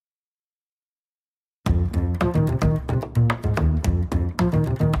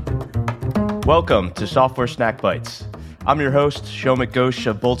Welcome to Software Snack Bites. I'm your host, Shomik Ghosh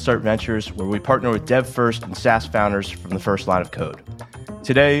of Bold Start Ventures, where we partner with dev first and SaaS founders from the first line of code.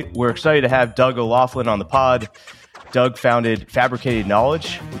 Today, we're excited to have Doug O'Loughlin on the pod. Doug founded Fabricated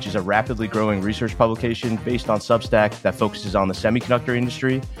Knowledge, which is a rapidly growing research publication based on Substack that focuses on the semiconductor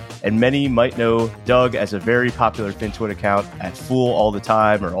industry. And many might know Doug as a very popular FinTwit account at Fool All the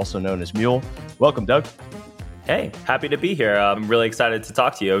Time, or also known as Mule. Welcome, Doug. Hey, happy to be here. I'm really excited to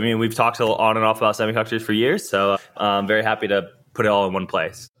talk to you. I mean, we've talked on and off about semiconductors for years, so I'm very happy to put it all in one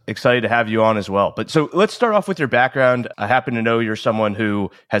place. Excited to have you on as well. But so let's start off with your background. I happen to know you're someone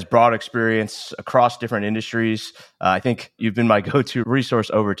who has broad experience across different industries. I think you've been my go-to resource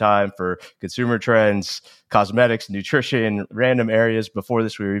over time for consumer trends, cosmetics, nutrition, random areas. Before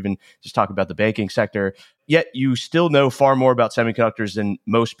this, we were even just talking about the banking sector. Yet you still know far more about semiconductors than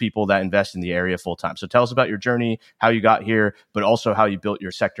most people that invest in the area full time. So tell us about your journey, how you got here, but also how you built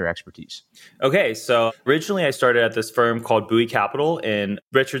your sector expertise. Okay, so originally I started at this firm called Bowie Capital in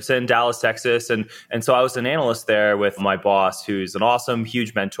Richardson, Dallas, Texas. And so I was an analyst there with my boss, who's an awesome,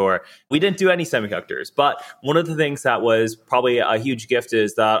 huge mentor. We didn't do any semiconductors, but one of the things that was probably a huge gift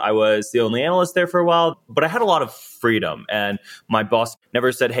is that I was the only analyst there for a while, but I had a lot of freedom. And my boss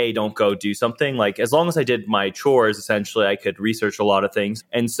never said, hey, don't go do something. Like, as long as I did my chores, essentially, I could research a lot of things.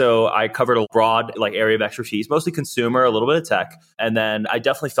 And so I covered a broad area of expertise, mostly consumer, a little bit of tech. And then I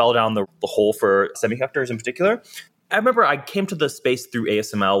definitely fell down the hole for semiconductors in particular. I remember I came to the space through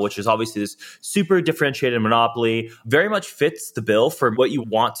ASML, which is obviously this super differentiated monopoly, very much fits the bill for what you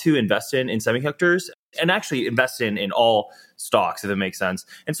want to invest in semiconductors, and actually invest in all stocks, if it makes sense.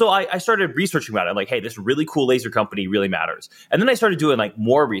 And so I started researching about it. Like, hey, this really cool laser company really matters. And then I started doing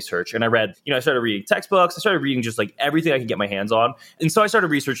more research, and I read, I started reading textbooks. I started reading just everything I could get my hands on. And so I started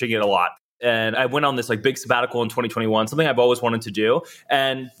researching it a lot. And I went on this big sabbatical in 2021, something I've always wanted to do.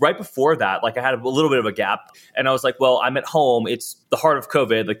 And right before that, I had a little bit of a gap. And I was like, well, I'm at home. It's the heart of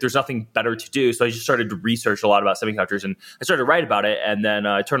COVID. There's nothing better to do. So I just started to research a lot about semiconductors. And I started to write about it. And then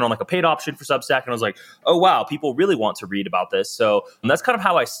I turned on a paid option for Substack. And I was like, oh, wow, people really want to read about this. So that's kind of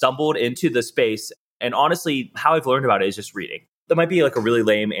how I stumbled into the space. And honestly, how I've learned about it is just reading. That might be a really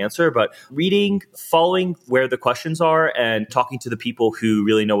lame answer, but reading, following where the questions are and talking to the people who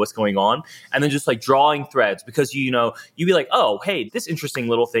really know what's going on, and then just drawing threads, because you'd be like, oh, hey, this interesting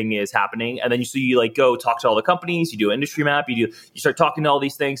little thing is happening. And then you go talk to all the companies, you do an industry map, you start talking to all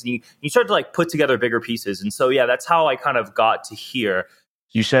these things, and you start to put together bigger pieces. And so, yeah, that's how I kind of got to here.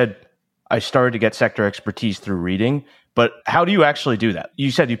 You said I started to get sector expertise through reading, but how do you actually do that? You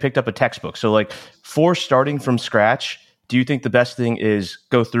said you picked up a textbook. So for starting from scratch, do you think the best thing is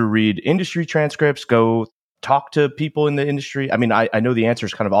go through, read industry transcripts, go talk to people in the industry? I mean, I know the answer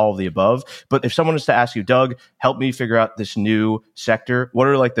is kind of all of the above, but if someone was to ask you, Doug, help me figure out this new sector, what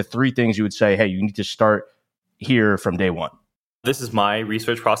are the three things you would say, hey, you need to start here from day one? This is my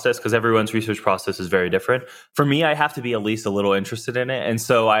research process, because everyone's research process is very different. For me, I have to be at least a little interested in it. And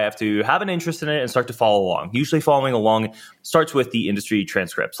so I have to have an interest in it and start to follow along. Usually following along starts with the industry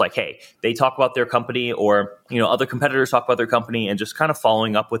transcripts. Hey, they talk about their company, or, other competitors talk about their company, and just kind of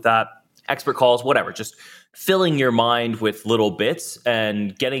following up with that. Expert calls, whatever, just filling your mind with little bits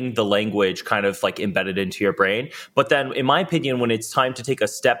and getting the language kind of embedded into your brain. But then, in my opinion, when it's time to take a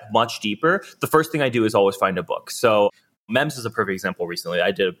step much deeper, the first thing I do is always find a book. So MEMS is a perfect example. Recently,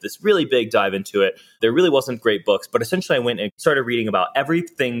 I did this really big dive into it. There really wasn't great books, but essentially I went and started reading about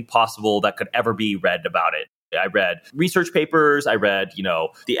everything possible that could ever be read about it. I read research papers. I read,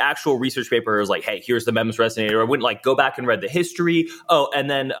 the actual research papers, hey, here's the MEMS resonator. I wouldn't go back and read the history. Oh, and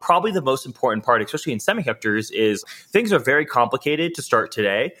then probably the most important part, especially in semiconductors, is things are very complicated to start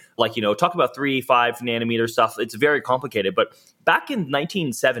today. Talk about 3, 5 nanometer stuff. It's very complicated. But back in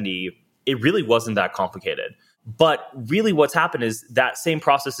 1970, it really wasn't that complicated. But really what's happened is that same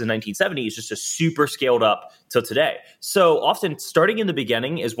process in 1970 is just a super scaled up till today. So often starting in the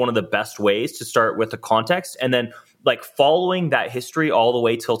beginning is one of the best ways to start with the context, and then following that history all the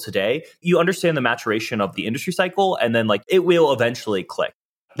way till today, you understand the maturation of the industry cycle, and then it will eventually click.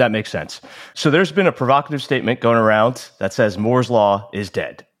 That makes sense. So there's been a provocative statement going around that says Moore's Law is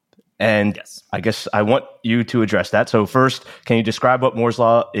dead. And yes, I guess I want you to address that. So first, can you describe what Moore's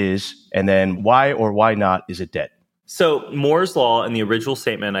Law is, and then why or why not is it dead? So Moore's Law in the original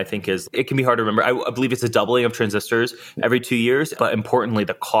statement, I think, it can be hard to remember. I believe it's a doubling of transistors every 2 years, but importantly,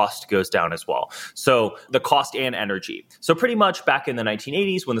 the cost goes down as well. So the cost and energy. So pretty much back in the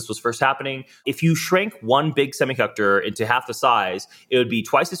 1980s, when this was first happening, if you shrank one big semiconductor into half the size, it would be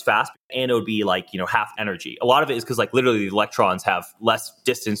twice as fast. and it would be like, half energy. A lot of it is because like literally the electrons have less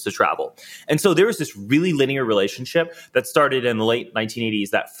distance to travel. And so there was this really linear relationship that started in the late 1980s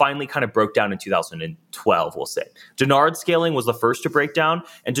that finally kind of broke down in 2012, we'll say. Dennard scaling was the first to break down.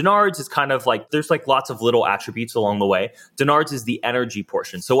 And Dennard's is kind of like, there's like lots of little attributes along the way. Dennard's is the energy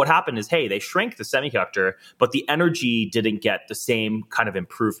portion. So what happened is, hey, they shrank the semiconductor, but the energy didn't get the same kind of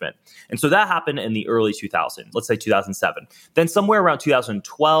improvement. And so that happened in the early 2000s, let's say 2007. Then somewhere around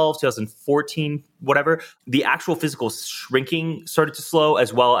 2012, 2014, whatever, the actual physical shrinking started to slow,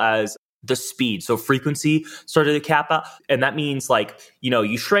 as well as the speed. So frequency started to cap out. And that means like,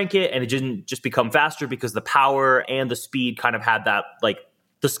 you shrank it and it didn't just become faster because the power and the speed kind of had that, like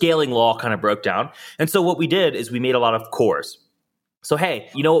the scaling law kind of broke down. And so what we did is we made a lot of cores. So, hey,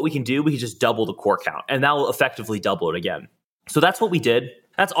 you know what we can do? We can just double the core count and that will effectively double it again. So that's what we did.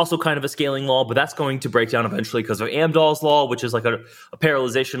 That's also kind of a scaling law, but that's going to break down eventually because of Amdahl's law, which is like a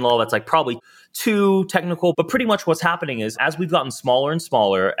parallelization law that's like probably too technical. But pretty much what's happening is as we've gotten smaller and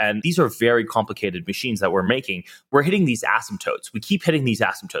smaller, and these are very complicated machines that we're making, we're hitting these asymptotes. We keep hitting these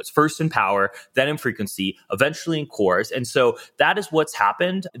asymptotes, first in power, then in frequency, eventually in cores. And so that is what's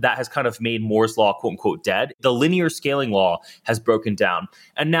happened that has kind of made Moore's law, quote unquote, dead. The linear scaling law has broken down.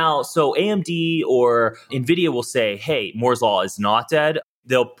 And now, so AMD or NVIDIA will say, hey, Moore's law is not dead.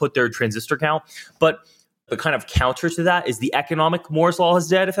 They'll put their transistor count. But the kind of counter to that is the economic Moore's law is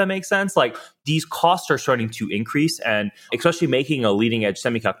dead, if that makes sense. Like these costs are starting to increase, and especially making a leading edge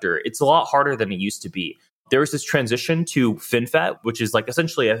semiconductor, it's a lot harder than it used to be. There was this transition to FinFET, which is like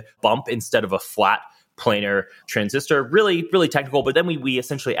essentially a bump instead of a flat planar transistor, really, really technical. But then we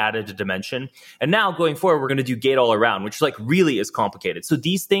essentially added a dimension. And now going forward, we're going to do gate all around, which like really is complicated. So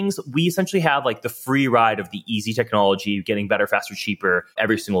these things, we essentially have like the free ride of the easy technology, getting better, faster, cheaper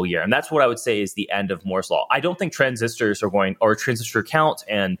every single year. And that's what I would say is the end of Moore's law. I don't think transistors are going, or transistor count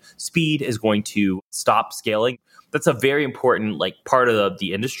and speed is going to stop scaling. That's a very important like part of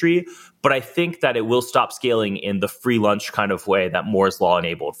the industry. But I think that it will stop scaling in the free lunch kind of way that Moore's law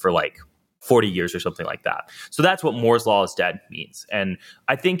enabled for like 40 years or something like that. So that's what Moore's law is dead means. And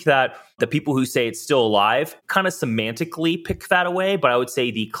I think that the people who say it's still alive kind of semantically pick that away, but I would say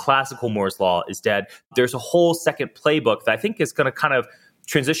the classical Moore's law is dead. There's a whole second playbook that I think is going to kind of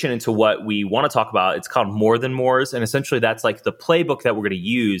transition into what we want to talk about. It's called More Than Moore's. And essentially that's like the playbook that we're going to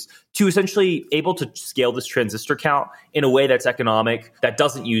use to essentially able to scale this transistor count in a way that's economic, that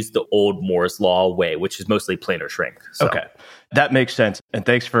doesn't use the old Moore's law way, which is mostly planar shrink. So. Okay. That makes sense. And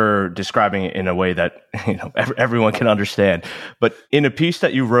thanks for describing it in a way that everyone can understand. But in a piece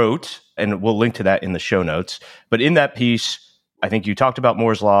that you wrote, and we'll link to that in the show notes, but in that piece, I think you talked about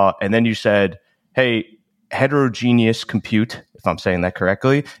Moore's law, and then you said, hey, heterogeneous compute, if I'm saying that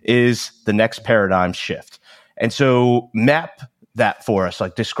correctly, is the next paradigm shift. And so map that for us,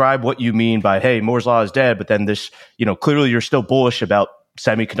 like describe what you mean by, hey, Moore's law is dead, but then this, clearly you're still bullish about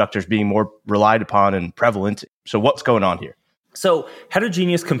semiconductors being more relied upon and prevalent. So what's going on here? So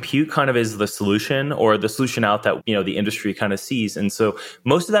heterogeneous compute kind of is the solution, or the solution out that, the industry kind of sees. And so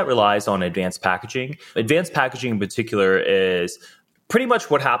most of that relies on advanced packaging. Advanced packaging in particular is pretty much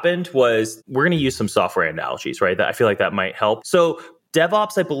what happened was, we're going to use some software analogies, right? That I feel like that might help. So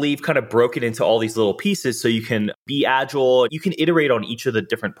DevOps, I believe, kind of broke it into all these little pieces so you can be agile. You can iterate on each of the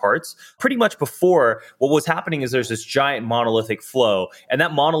different parts. Pretty much before, what was happening is there's this giant monolithic flow, and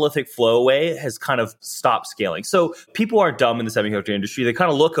that monolithic flow away has kind of stopped scaling. So people aren't dumb in the semiconductor industry. They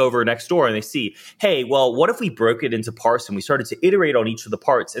kind of look over next door and they see, hey, well, what if we broke it into parts and we started to iterate on each of the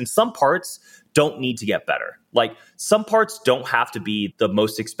parts? And some parts don't need to get better. Like some parts don't have to be the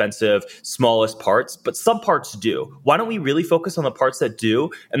most expensive, smallest parts, but some parts do. Why don't we really focus on the parts that do,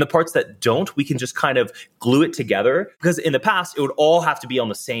 and the parts that don't, we can just kind of glue it together? Because in the past, it would all have to be on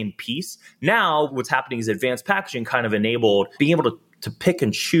the same piece. Now, what's happening is advanced packaging kind of enabled being able to pick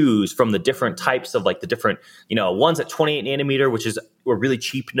and choose from the different types of like the different, ones at 28 nanometer, which is a really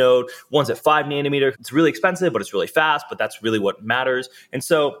cheap node, ones at 5 nanometer. It's really expensive, but it's really fast, but that's really what matters. And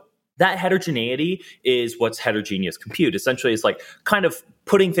so that heterogeneity is what's heterogeneous compute. Essentially, it's like kind of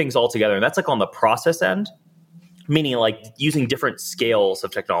putting things all together. And that's like on the process end, meaning like using different scales of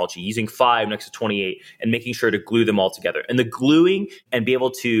technology, using 5 next to 28 and making sure to glue them all together. And the gluing and be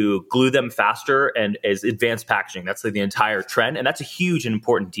able to glue them faster and is advanced packaging. That's like the entire trend. And that's a huge and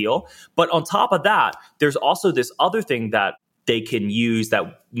important deal. But on top of that, there's also this other thing that they can use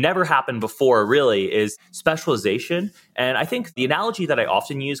that never happened before really is specialization. And I think the analogy that I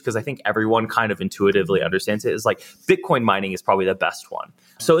often use, because I think everyone kind of intuitively understands it, is like Bitcoin mining is probably the best one.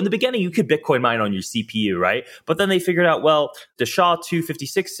 So in the beginning, you could Bitcoin mine on your CPU, right? But then they figured out, well, the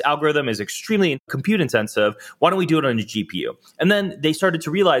SHA-256 algorithm is extremely compute intensive. Why don't we do it on a GPU? And then they started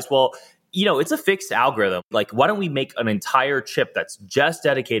to realize, well, it's a fixed algorithm. Like, why don't we make an entire chip that's just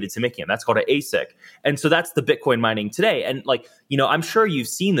dedicated to making it? That's called an ASIC. And so that's the Bitcoin mining today. And I'm sure you've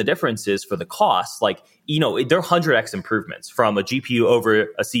seen the differences for the cost. Like, they're 100x improvements from a GPU over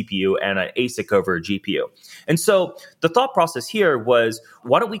a CPU and an ASIC over a GPU. And so the thought process here was,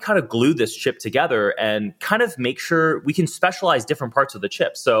 why don't we kind of glue this chip together and kind of make sure we can specialize different parts of the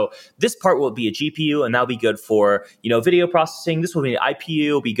chip? So this part will be a GPU, and that'll be good for, video processing. This will be an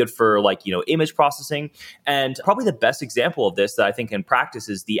IPU, will be good for image processing. And probably the best example of this that I think in practice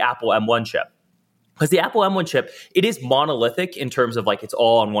is the Apple M1 chip. Because the Apple M1 chip, it is monolithic in terms of it's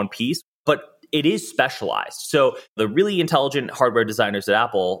all on one piece, but it is specialized. So the really intelligent hardware designers at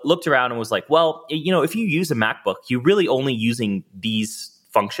Apple looked around and was like, well, if you use a MacBook, you're really only using these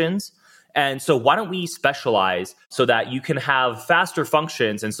functions. And so why don't we specialize so that you can have faster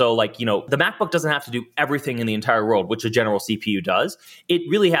functions? And so the MacBook doesn't have to do everything in the entire world, which a general CPU does. It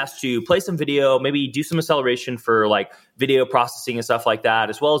really has to play some video, maybe do some acceleration for video processing and stuff like that,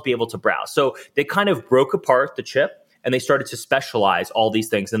 as well as be able to browse. So they kind of broke apart the chip and they started to specialize all these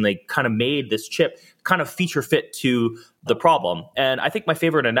things. And they kind of made this chip kind of feature fit to the problem. And I think my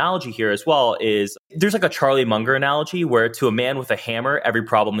favorite analogy here as well is there's a Charlie Munger analogy where to a man with a hammer, every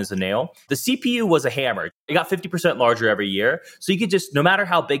problem is a nail. The CPU was a hammer. It got 50% larger every year. So you could just, no matter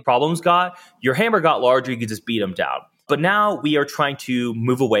how big problems got, your hammer got larger, you could just beat them down. But now we are trying to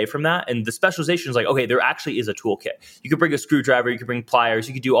move away from that. And the specialization is okay, there actually is a toolkit. You could bring a screwdriver, you could bring pliers,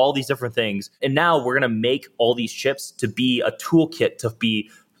 you could do all these different things. And now we're going to make all these chips to be a toolkit to be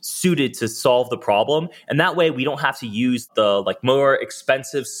suited to solve the problem. And that way we don't have to use the more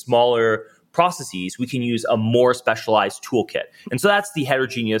expensive, smaller processes. We can use a more specialized toolkit. And so that's the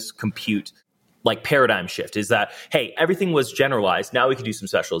heterogeneous compute paradigm shift, is that, hey, everything was generalized. Now we can do some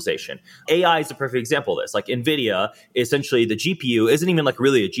specialization. AI is a perfect example of this. NVIDIA, essentially the GPU isn't even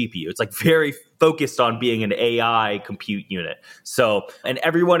really a GPU. It's very focused on being an AI compute unit. So, and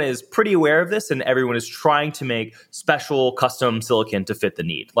everyone is pretty aware of this, and everyone is trying to make special custom silicon to fit the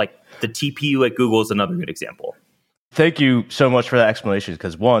need. The TPU at Google is another good example. Thank you so much for that explanation.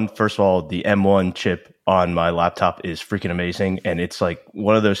 Because first of all, the M1 chip on my laptop is freaking amazing. And it's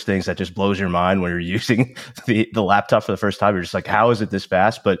one of those things that just blows your mind when you're using the laptop for the first time. You're just how is it this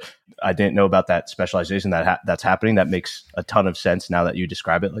fast? But I didn't know about that specialization that's happening. That makes a ton of sense now that you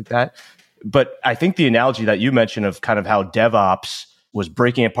describe it like that. But I think the analogy that you mentioned of kind of how DevOps was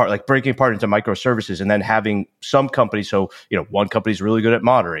breaking apart into microservices, and then having some companies. So, one company's really good at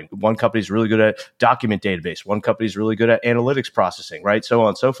monitoring, one company's really good at document database, one company's really good at analytics processing, right? So on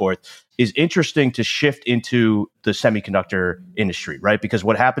and so forth, is interesting to shift into the semiconductor industry, right? Because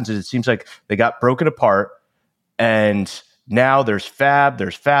what happens is it seems like they got broken apart, and now there's fab,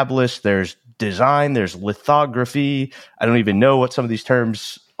 there's fabless, there's design, there's lithography. I don't even know what some of these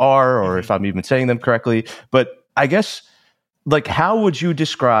terms are, or if I'm even saying them correctly. But I guess, how would you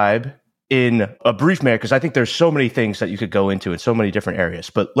describe in a brief manner, because I think there's so many things that you could go into in so many different areas,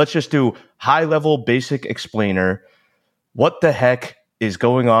 but let's just do high level basic explainer. What the heck is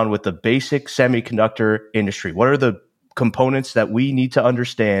going on with the basic semiconductor industry? What are the components that we need to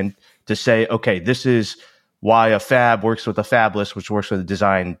understand to say, okay, this is why a fab works with a fabless, which works with a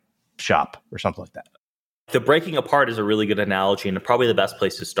design shop or something like that? The breaking apart is a really good analogy and probably the best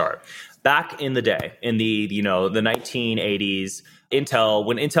place to start. Back in the day, in the 1980s,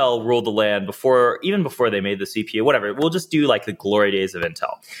 when Intel ruled the land, even before they made the CPU, whatever, we'll just do the glory days of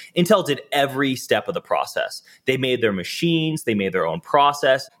Intel. Intel did every step of the process. They made their machines, they made their own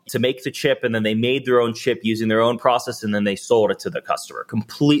process to make the chip, and then they made their own chip using their own process, and then they sold it to the customer,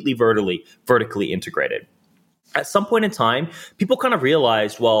 completely vertically integrated. At some point in time, people kind of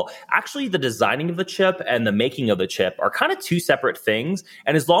realized, well, actually the designing of the chip and the making of the chip are kind of two separate things.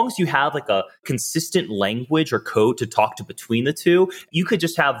 And as long as you have a consistent language or code to talk to between the two, you could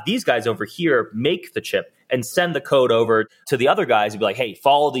just have these guys over here make the chip and send the code over to the other guys and be like, hey,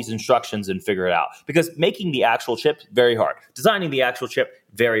 follow these instructions and figure it out. Because making the actual chip, very hard. Designing the actual chip,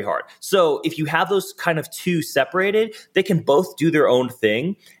 very hard. So if you have those kind of two separated, they can both do their own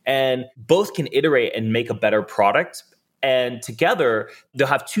thing and both can iterate and make a better product. And together, they'll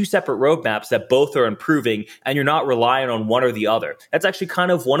have two separate roadmaps that both are improving, and you're not relying on one or the other. That's actually kind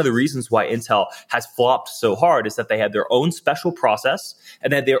of one of the reasons why Intel has flopped so hard, is that they had their own special process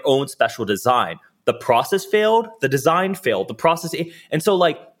and they had their own special design. the process failed, the design failed, the process. And so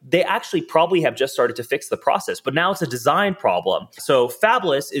like they actually probably have just started to fix the process, but now it's a design problem. So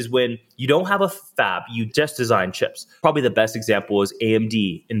fabless is when you don't have a fab, you just design chips. Probably the best example is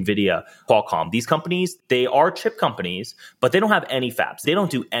AMD, NVIDIA, Qualcomm. These companies, they are chip companies, but they don't have any fabs. They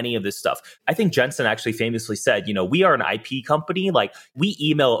don't do any of this stuff. I think Jensen actually famously said, we are an IP company. Like we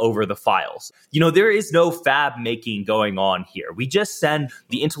email over the files. There is no fab making going on here. We just send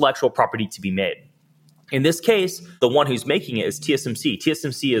the intellectual property to be made. In this case, the one who's making it is TSMC.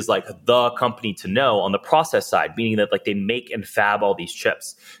 TSMC is like the company to know on the process side, meaning that like they make and fab all these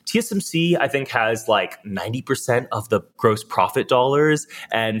chips. TSMC, I think, has like 90% of the gross profit dollars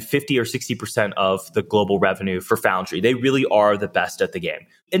and 50 or 60% of the global revenue for foundry. They really are the best at the game.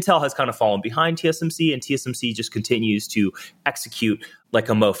 Intel has kind of fallen behind TSMC, and TSMC just continues to execute like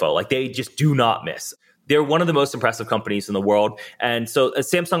a mofo. Like they just do not miss. They're one of the most impressive companies in the world. And so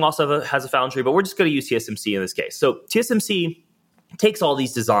Samsung also has a foundry, but we're just going to use TSMC in this case. So TSMC takes all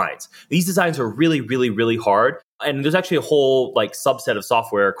these designs. These designs are really, really, really hard. And there's actually a whole like subset of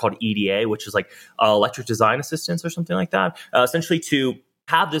software called EDA, which is like electric design assistance or something like that, essentially to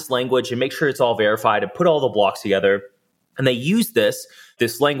have this language and make sure it's all verified and put all the blocks together. And they use this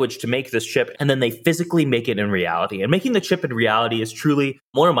language to make this chip, and then they physically make it in reality. And making the chip in reality is truly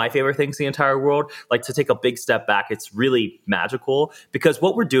one of my favorite things in the entire world. Like to take a big step back, it's really magical because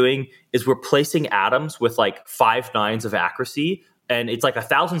what we're doing is we're placing atoms with like 5 nines of accuracy. And it's like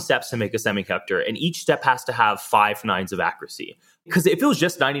 1,000 steps to make a semiconductor. And each step has to have 5 nines of accuracy. Because if it was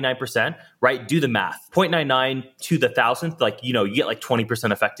just 99%, right, do the math. 0.99 to the 1,000th, like, you get like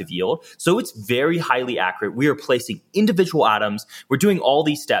 20% effective yield. So it's very highly accurate. We are placing individual atoms. We're doing all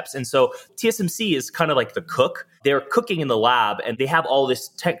these steps. And so TSMC is kind of like the cook. They're cooking in the lab and they have all this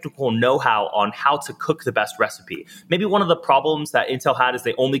technical know-how on how to cook the best recipe. Maybe one of the problems that Intel had is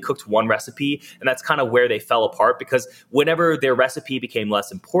they only cooked one recipe. And that's kind of where they fell apart because whenever their recipe became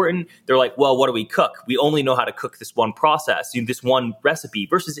less important, they're like, well, what do we cook? We only know how to cook this one process, this one recipe,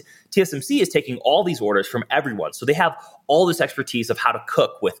 versus TSMC is taking all these orders from everyone. So they have all this expertise of how to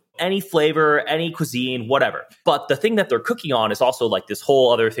cook with any flavor, any cuisine, whatever. But the thing that they're cooking on is also like this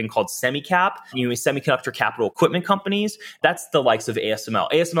whole other thing called semicap, semiconductor capital equipment companies. That's the likes of ASML.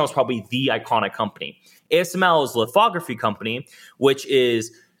 ASML is probably the iconic company. ASML is a lithography company, which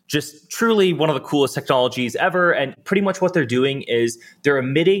is just truly one of the coolest technologies ever. And pretty much what they're doing is they're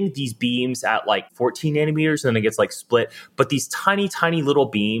emitting these beams at like 14 nanometers and then it gets like split. But these tiny, tiny little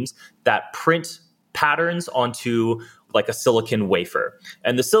beams that print patterns onto like a silicon wafer.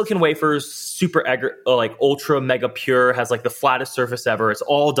 And the silicon wafer is super like ultra mega pure, has like the flattest surface ever. It's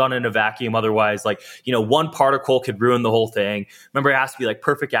all done in a vacuum. Otherwise, like, one particle could ruin the whole thing. Remember, it has to be like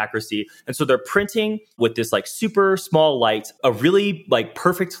perfect accuracy. And so they're printing with this like super small light, a really like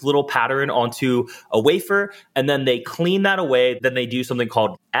perfect little pattern onto a wafer. And then they clean that away. Then they do something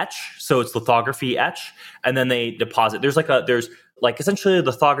called etch. So it's lithography etch. And then they deposit. There's essentially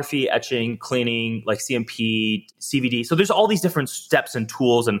lithography, etching, cleaning, like CMP, CVD. So there's all these different steps and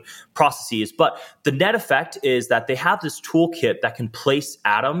tools and processes. But the net effect is that they have this toolkit that can place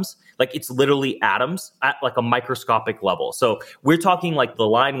atoms, like it's literally atoms at like a microscopic level. So we're talking like the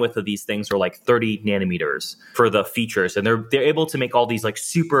line width of these things are like 30 nanometers for the features. And they're able to make all these like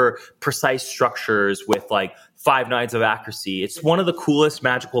super precise structures with like 5 nines of accuracy. It's one of the coolest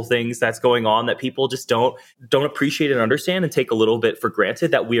magical things that's going on that people just don't appreciate and understand and take a little bit for granted,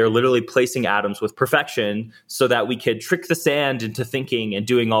 that we are literally placing atoms with perfection so that we could trick the sand into thinking and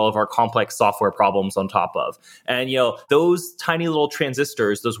doing all of our complex software problems on top of. And, those tiny little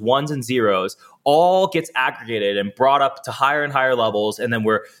transistors, those ones and zeros, all gets aggregated and brought up to higher and higher levels. And then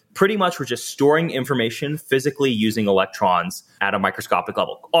we're just storing information physically using electrons at a microscopic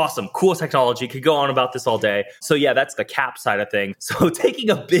level. Awesome, cool technology. Could go on about this all day. So yeah, that's the cap side of things. So taking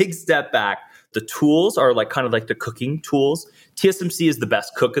a big step back, the tools are like kind of like the cooking tools. TSMC is the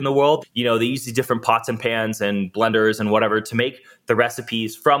best cook in the world. They use these different pots and pans and blenders and whatever to make the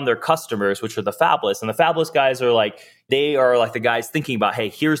recipes from their customers, which are the fabless. And the fabless guys are like, they are like the guys thinking about, hey,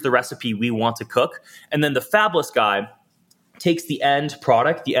 here's the recipe we want to cook. And then the fabless guy takes the end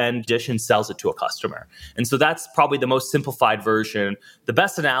product, the end dish, and sells it to a customer. And so that's probably the most simplified version, the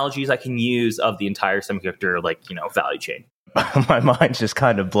best analogies I can use of the entire semiconductor, value chain. My mind's just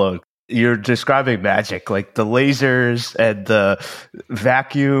kind of blown. You're describing magic, like the lasers and the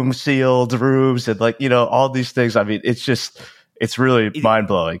vacuum sealed rooms and all these things. I mean, it's really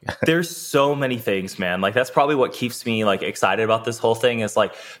mind-blowing. There's so many things, man. Like that's probably what keeps me like excited about this whole thing is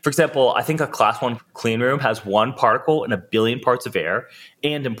like, for example, I think a class 1 clean room has 1 particle in a billion parts of air.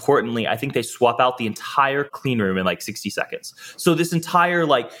 And importantly, I think they swap out the entire clean room in like 60 seconds. So this entire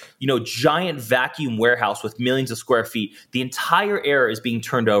giant vacuum warehouse with millions of square feet, the entire air is being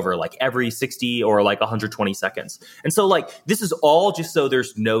turned over like every 60 or like 120 seconds. And so this is all just so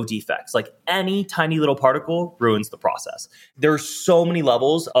there's no defects. Like any tiny little particle ruins the process. There's so many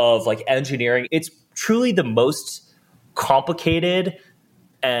levels of engineering. It's truly the most complicated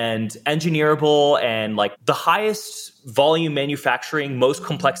and engineerable and the highest volume manufacturing, most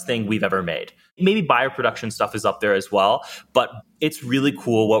complex thing we've ever made. Maybe bioproduction stuff is up there as well, but it's really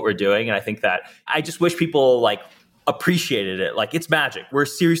cool what we're doing. And I think that I just wish people appreciated it. It's magic. We're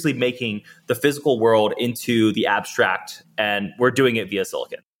seriously making the physical world into the abstract, and we're doing it via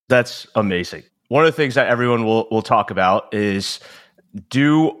silicon. That's amazing. One of the things that everyone will talk about is,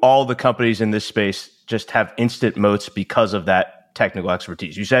 do all the companies in this space just have instant moats because of that technical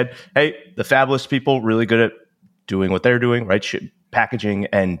expertise? You said, hey, the fabless people really good at doing what they're doing, right? Packaging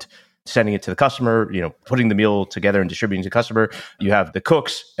and sending it to the customer, putting the meal together and distributing to the customer. You have the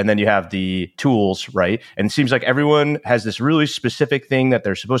cooks, and then you have the tools, right? And it seems like everyone has this really specific thing that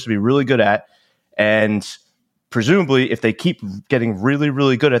they're supposed to be really good at. And presumably, if they keep getting really,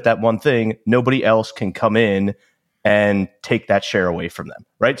 really good at that one thing, nobody else can come in and take that share away from them,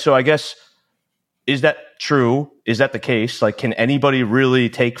 right? So I guess, is that true? Is that the case? Can anybody really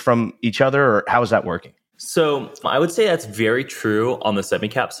take from each other, or how is that working? So I would say that's very true on the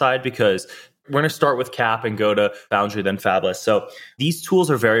semi-cap side, because we're going to start with cap and go to foundry, then fabless. So these tools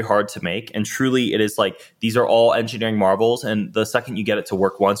are very hard to make. And truly, it is these are all engineering marvels. And the second you get it to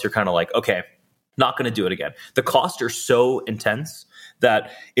work once, you're kind of okay, not going to do it again. The costs are so intense that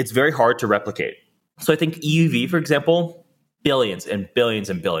it's very hard to replicate. So I think EUV, for example, billions and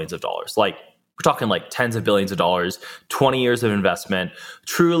billions and billions of dollars. We're talking tens of billions of dollars, 20 years of investment.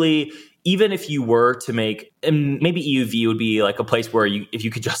 Truly, even if you were to make, and maybe EUV would be a place where if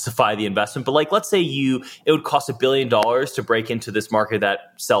you could justify the investment, but let's say it would cost $1 billion to break into this market that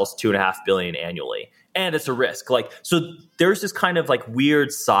sells $2.5 billion annually. And it's a risk. So there's this kind of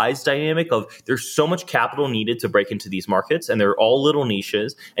weird size dynamic of there's so much capital needed to break into these markets, and they're all little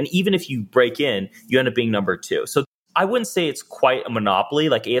niches. And even if you break in, you end up being number two. So I wouldn't say it's quite a monopoly.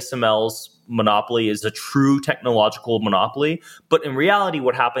 ASML's monopoly is a true technological monopoly. But in reality,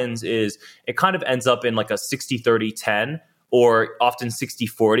 what happens is it kind of ends up in a 60-30-10, or often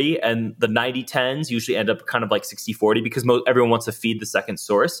 60-40. And the 90-10s usually end up kind of 60-40 because everyone wants to feed the second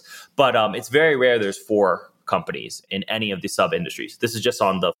source. But it's very rare there's four companies in any of the sub-industries. This is just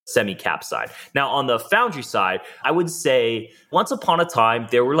on the semi-cap side. Now, on the foundry side, I would say once upon a time,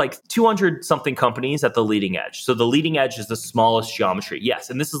 there were 200-something companies at the leading edge. So the leading edge is the smallest geometry. Yes,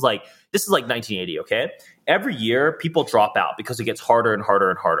 and this is 1980, okay? Every year, people drop out because it gets harder and harder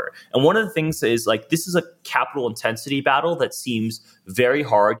and harder. And one of the things is this is a capital intensity battle that seems very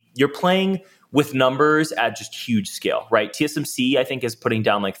hard. You're playing with numbers at just huge scale, right? TSMC, I think, is putting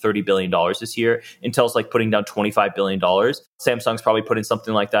down $30 billion this year. Intel's putting down $25 billion. Samsung's probably putting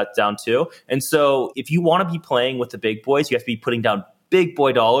something like that down too. And so if you want to be playing with the big boys, you have to be putting down big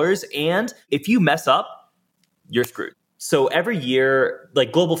boy dollars. And if you mess up, you're screwed. So every year,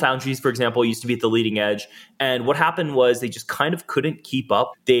 Global Foundries, for example, used to be at the leading edge. And what happened was they just kind of couldn't keep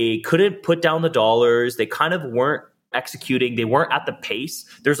up. They couldn't put down the dollars. They kind of weren't executing. They weren't at the pace.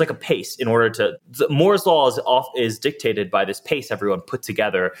 There's a pace in order to, Moore's law is dictated by this pace everyone put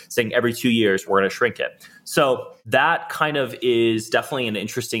together, saying every 2 years we're going to shrink it. So that kind of is definitely an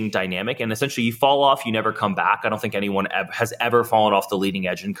interesting dynamic. And essentially you fall off, you never come back. I don't think anyone has ever fallen off the leading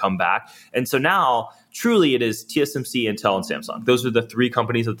edge and come back. And so now truly it is TSMC, Intel, and Samsung. Those are the three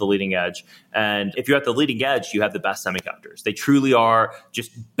companies at the leading edge. And if you're at the leading edge, you have the best semiconductors. They truly are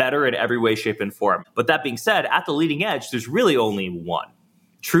just better in every way, shape, and form. But that being said, at the leading edge, there's really only one.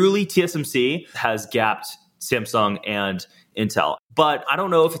 Truly, TSMC has gapped Samsung and Intel. But I don't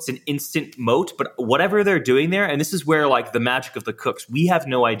know if it's an instant moat, but whatever they're doing there, and this is where the magic of the cooks, we have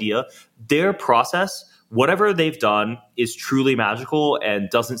no idea. Their process, whatever they've done, is truly magical and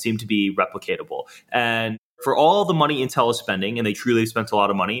doesn't seem to be replicatable. And for all the money Intel is spending, and they truly spent a lot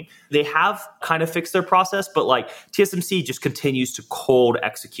of money, they have kind of fixed their process, but TSMC just continues to cold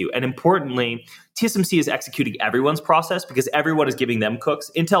execute. And importantly, TSMC is executing everyone's process because everyone is giving them cooks.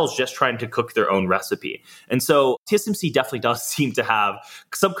 Intel is just trying to cook their own recipe. And so TSMC definitely does seem to have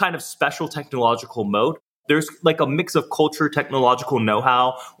some kind of special technological moat. There's a mix of culture, technological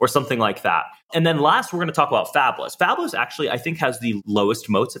know-how, or something like that. And then last, we're going to talk about fabless. Fabless actually, I think, has the lowest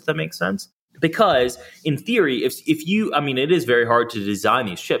moats, if that makes sense. Because in theory, if you, I mean, it is very hard to design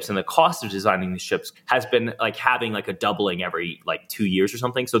these chips, and the cost of designing these chips has been like having like a doubling every like 2 years or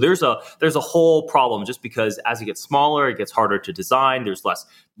something. So there's a whole problem just because as it gets smaller, it gets harder to design.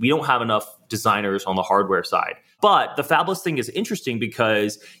 We don't have enough designers on the hardware side. But the fabless thing is interesting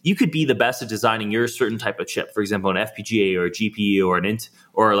because you could be the best at designing your certain type of chip, for example, an FPGA or a GPU or an int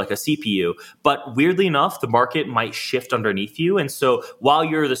or like a CPU. But weirdly enough, the market might shift underneath you. And so while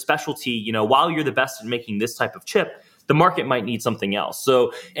you're the specialty, while you're the best at making this type of chip, the market might need something else.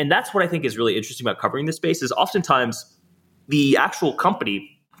 So, and that's what I think is really interesting about covering this space is oftentimes the actual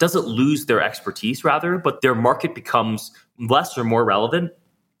company doesn't lose their expertise rather, but their market becomes less or more relevant.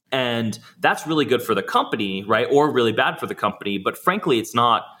 And that's really good for the company, right? Or really bad for the company. But frankly, it's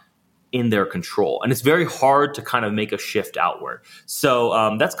not in their control. And it's very hard to kind of make a shift outward.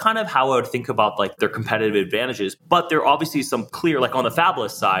 So that's kind of how I would think about like their competitive advantages. But there are obviously some clear, like on the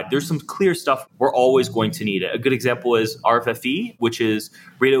fabless side, there's some clear stuff we're always going to need. A good example is RFFE, which is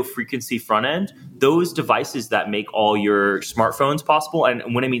radio frequency front end. Those devices that make all your smartphones possible.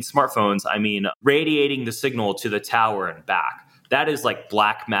 And when I mean smartphones, I mean radiating the signal to the tower and back. That is like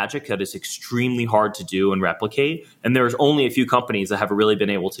black magic that is extremely hard to do and replicate. And there's only a few companies that have really been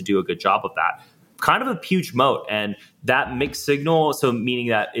able to do a good job of that. Kind of a huge moat. And that mixed signal, so meaning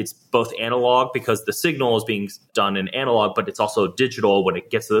that it's both analog because the signal is being done in analog, but it's also digital when it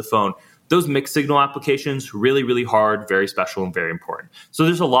gets to the phone. Those mixed signal applications, really, really hard, very special, and very important. So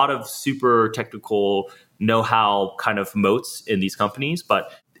there's a lot of super technical know-how kind of moats in these companies,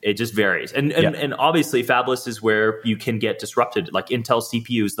 but it just varies. And obviously fabless is where you can get disrupted. Like Intel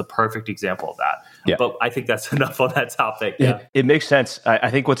CPU is the perfect example of that. Yeah. But I think that's enough on that topic. Yeah. It makes sense. I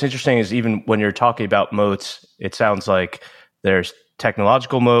think what's interesting is even when you're talking about moats, it sounds like there's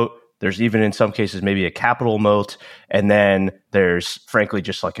technological moat. There's even in some cases maybe a capital moat. And then there's frankly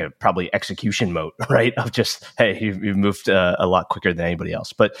just like a probably execution moat, right? Of just, hey, you've moved a lot quicker than anybody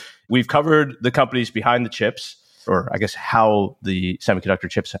else. But we've covered the companies behind the chips, or I guess how the semiconductor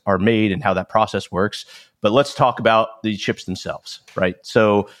chips are made and how that process works. But let's talk about the chips themselves, right?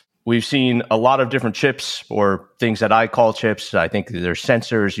 So we've seen a lot of different chips or things that I call chips. I think there's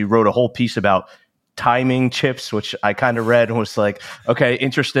sensors. You wrote a whole piece about timing chips, which I kind of read and was like, okay,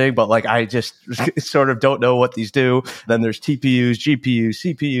 interesting, but like I just sort of don't know what these do. Then there's TPUs,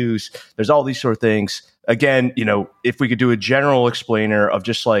 GPUs, CPUs. There's all these sort of things. Again, if we could do a general explainer of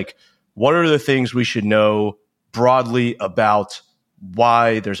just like, what are the things we should know broadly about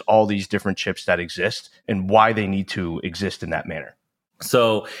why there's all these different chips that exist and why they need to exist in that manner.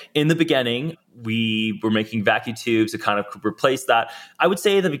 So in the beginning, we were making vacuum tubes to kind of replace that. I would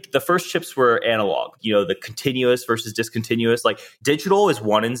say that the first chips were analog, the continuous versus discontinuous. Like digital is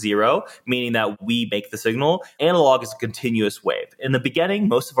 1 and 0, meaning that we make the signal. Analog is a continuous wave. In the beginning,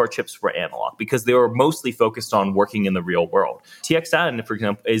 most of our chips were analog because they were mostly focused on working in the real world. TXN, for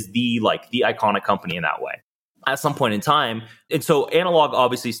example, is the iconic company in that way. At some point in time. And so analog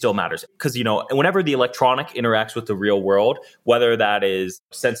obviously still matters because, whenever the electronic interacts with the real world, whether that is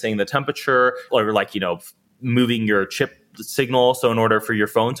sensing the temperature or moving your chip signal. So in order for your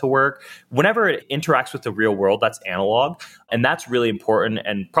phone to work, whenever it interacts with the real world, that's analog. And that's really important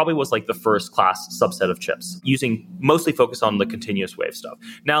and probably was like the first class subset of chips mostly focused on the continuous wave stuff.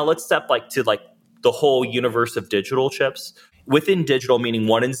 Now let's step to the whole universe of digital chips. Within digital, meaning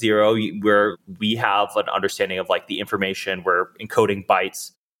 1 and 0, where we have an understanding of the information, we're encoding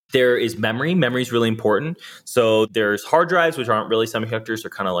bytes. There is memory. Memory is really important. So there's hard drives, which aren't really semiconductors.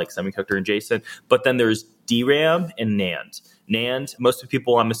 They're kind of like semiconductor adjacent. But then there's DRAM and NAND. NAND, most of the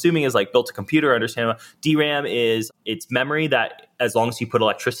people I'm assuming is built a computer, understand. DRAM it's memory that as long as you put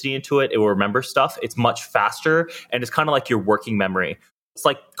electricity into it, it will remember stuff. It's much faster and it's kind of like your working memory. It's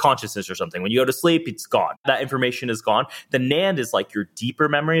like consciousness or something. When you go to sleep, it's gone. That information is gone. The NAND is like your deeper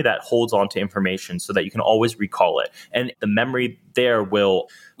memory that holds on to information so that you can always recall it. And the memory there will,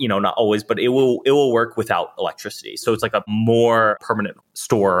 not always, but it will work without electricity. So it's like a more permanent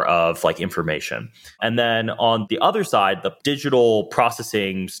store of information. And then on the other side, the digital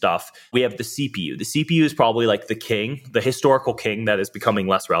processing stuff, we have the CPU. The CPU is probably the king, the historical king that is becoming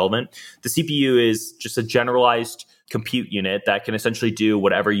less relevant. The CPU is just a generalized compute unit that can essentially do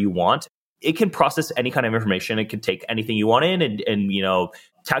whatever you want. It can process any kind of information. It can take anything you want in and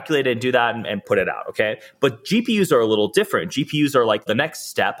calculate it and do that and put it out. Okay. But GPUs are a little different. GPUs are the next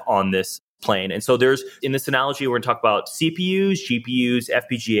step on this plane. And so there's, in this analogy, we're going to talk about CPUs, GPUs,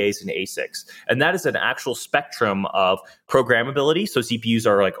 FPGAs, and ASICs. And that is an actual spectrum of programmability. So CPUs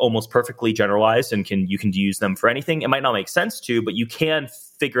are like almost perfectly generalized and you can use them for anything. It might not make sense to, but you can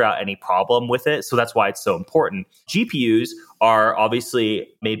figure out any problem with it. So that's why it's so important. GPUs are obviously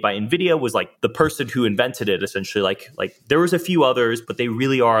made by NVIDIA, was like the person who invented it, essentially. Like there was a few others, but they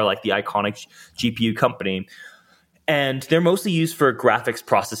really are like the iconic GPU company. And they're mostly used for graphics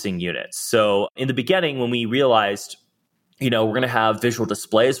processing units. So in the beginning, when we realized, we're going to have visual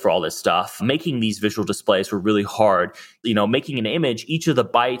displays for all this stuff, making these visual displays were really hard. Making an image, each of the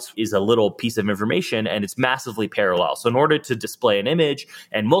bytes is a little piece of information and it's massively parallel. So in order to display an image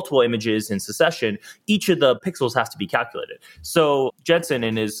and multiple images in succession, each of the pixels has to be calculated. So Jensen,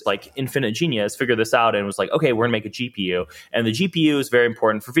 in his like infinite genius, figured this out and was like, okay, we're going to make a GPU. And the GPU is very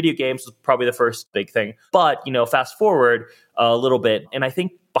important for video games, was probably the first big thing. But, fast forward a little bit, and I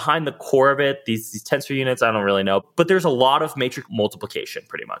think behind the core of it, these tensor units, I don't really know, but there's a lot of matrix multiplication,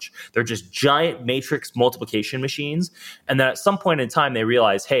 pretty much. They're just giant matrix multiplication machines. And then at some point in time, they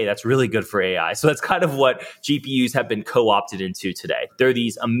realize, hey, that's really good for AI. So that's kind of what GPUs have been co-opted into today. They're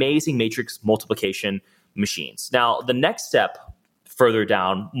these amazing matrix multiplication machines. Now, the next step further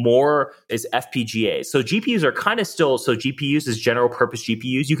down more is FPGAs. So GPUs are kind of still, so GPUs is general purpose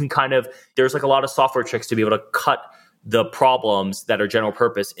GPUs. You can there's like a lot of software tricks to be able to cut the problems that are general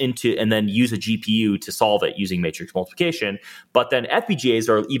purpose into, and then use a GPU to solve it using matrix multiplication. But then FPGAs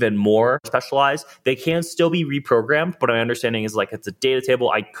are even more specialized. They can still be reprogrammed, but my understanding is like it's a data table.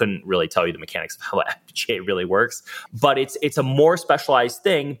 I couldn't really tell you the mechanics of how FPGA really works, but it's a more specialized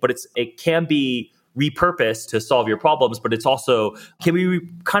thing, but it can be repurposed to solve your problems, but it's also can be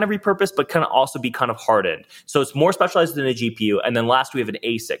kind of repurposed, but kind of also be kind of hardened. So it's more specialized than a GPU. And then last, we have an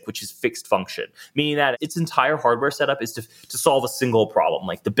ASIC, which is fixed function, meaning that its entire hardware setup is to solve a single problem.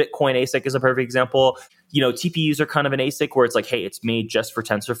 Like the Bitcoin ASIC is a perfect example. TPUs are kind of an ASIC where it's like, hey, it's made just for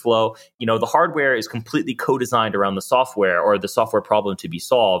TensorFlow. The hardware is completely co-designed around the software or the software problem to be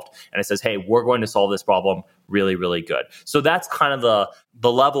solved. And it says, hey, we're going to solve this problem really, really good. So that's kind of the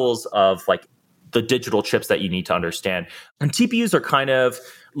levels of like the digital chips that you need to understand. And TPUs are kind of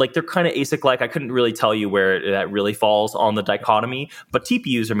ASIC-like. I couldn't really tell you where that really falls on the dichotomy, but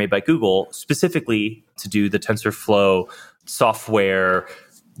TPUs are made by Google specifically to do the TensorFlow software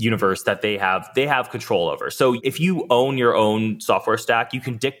universe that they have control over. So if you own your own software stack, you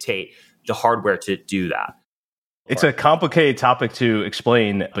can dictate the hardware to do that. It's a complicated topic to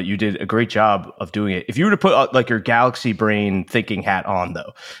explain, but you did a great job of doing it. If you were to put like your galaxy brain thinking hat on,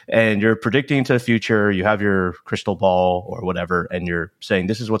 though, and you're predicting into the future, you have your crystal ball or whatever, and you're saying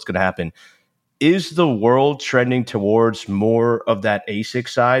this is what's going to happen. Is the world trending towards more of that ASIC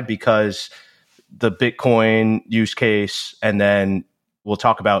side because the Bitcoin use case, and then we'll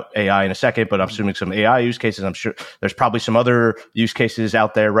talk about AI in a second, but I'm assuming some AI use cases. I'm sure there's probably some other use cases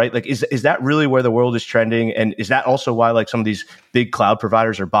out there, right? Like, is that really where the world is trending? And is that also why like some of these big cloud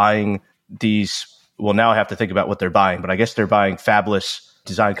providers are buying these? Well, now I have to think about what they're buying, but I guess they're buying fabless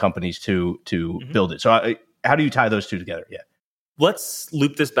design companies to build it. So how do you tie those two together? Yeah. Let's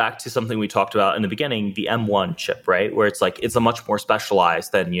loop this back to something we talked about in the beginning, the M1 chip, right? Where it's like, it's a much more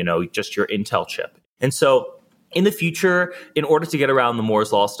specialized than, just your Intel chip. And so in the future, in order to get around the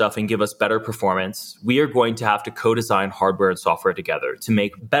Moore's Law stuff and give us better performance, we are going to have to co-design hardware and software together to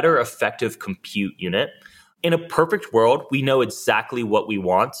make better effective compute unit. In a perfect world, we know exactly what we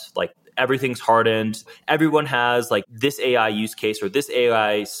want. Like everything's hardened. Everyone has like this AI use case or this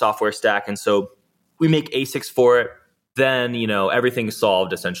AI software stack. And so we make ASICs for it. Then, everything's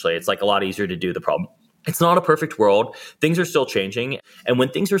solved essentially. It's like a lot easier to do the problem. It's not a perfect world. Things are still changing. And when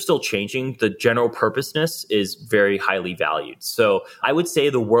things are still changing, the general purposeness is very highly valued. So I would say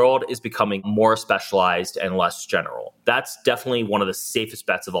the world is becoming more specialized and less general. That's definitely one of the safest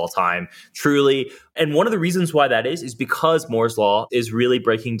bets of all time, truly. And one of the reasons why that is because Moore's Law is really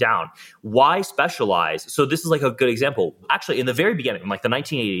breaking down. Why specialize? So this is like a good example. Actually, in the very beginning, in like the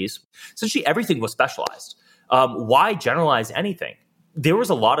 1980s, essentially everything was specialized. Why generalize anything? There was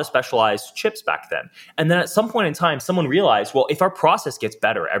a lot of specialized chips back then. And then at some point in time, someone realized, well, if our process gets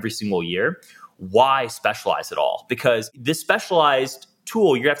better every single year, why specialize at all? Because this specialized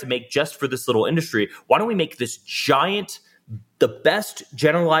tool you're going to have to make just for this little industry, why don't we make this giant, the best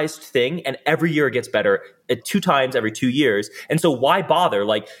generalized thing, and every year it gets better at 2 times every 2 years. And so why bother?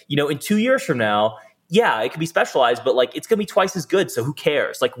 Like, in 2 years from now, yeah, it could be specialized, but like it's going to be twice as good. So who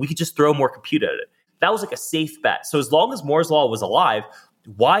cares? Like we could just throw more compute at it. That was like a safe bet. So as long as Moore's Law was alive,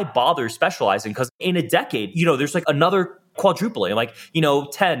 why bother specializing? Because in a decade, there's like another quadrupling, like,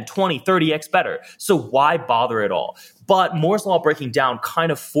 10, 20, 30x better. So why bother at all? But Moore's law breaking down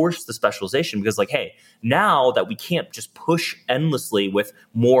kind of forced the specialization because like, hey, now that we can't just push endlessly with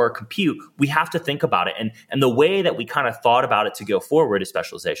more compute, we have to think about it. And the way that we kind of thought about it to go forward is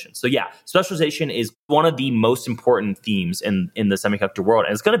specialization. So yeah, specialization is one of the most important themes in the semiconductor world.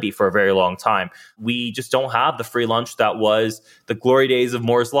 And it's going to be for a very long time. We just don't have the free lunch that was the glory days of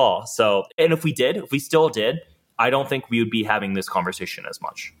Moore's law. So, and if we still did, I don't think we would be having this conversation as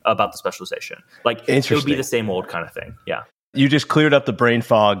much about the specialization. Like it would be the same old kind of thing. Yeah. You just cleared up the brain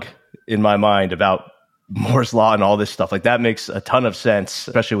fog in my mind about Moore's law and all this stuff. Like that makes a ton of sense,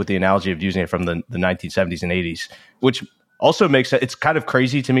 especially with the analogy of using it from the 1970s and 80s, which also makes it, it's kind of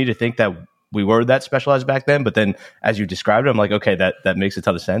crazy to me to think that we were that specialized back then. But then as you described it, I'm like, okay, that makes a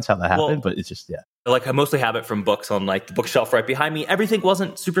ton of sense how that happened, but it's just, yeah. Like I mostly have it from books on like the bookshelf right behind me. Everything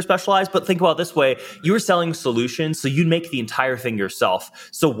wasn't super specialized, but think about it this way. You were selling solutions, so you'd make the entire thing yourself.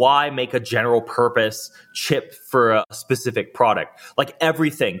 So why make a general purpose chip for a specific product? Like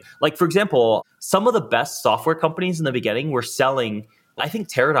everything. Like for example, some of the best software companies in the beginning were selling, I think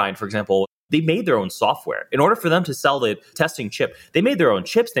Teradyne, for example, they made their own software. In order for them to sell the testing chip, they made their own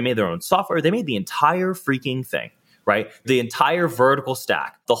chips, they made their own software, they made the entire freaking thing. Right? The entire vertical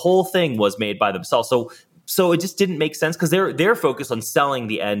stack, the whole thing was made by themselves. So it just didn't make sense because they're focused on selling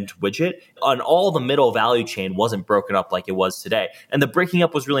the end widget, and all the middle value chain wasn't broken up like it was today. And the breaking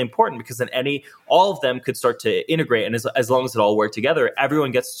up was really important because then all of them could start to integrate, and as long as it all worked together, everyone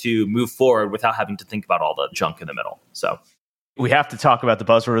gets to move forward without having to think about all the junk in the middle. So we have to talk about the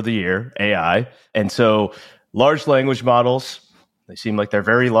buzzword of the year, AI. And so large language models, they seem like they're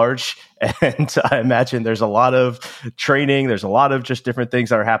very large, and I imagine there's a lot of training. There's a lot of just different things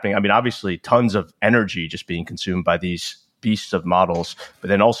that are happening. I mean, obviously, tons of energy just being consumed by these beasts of models, but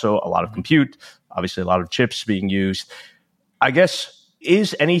then also a lot of compute, obviously a lot of chips being used. I guess,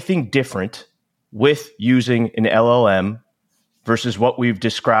 is anything different with using an LLM versus what we've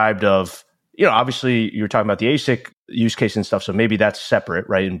described of, obviously you're talking about the ASIC use case and stuff, so maybe that's separate,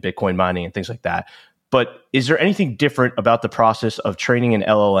 right, in Bitcoin mining and things like that. But is there anything different about the process of training an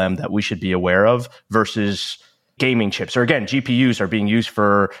LLM that we should be aware of versus gaming chips? Or again, GPUs are being used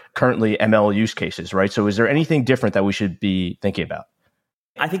for currently ML use cases, right? So is there anything different that we should be thinking about?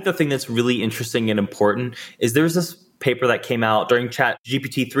 I think the thing that's really interesting and important is there's this paper that came out during Chat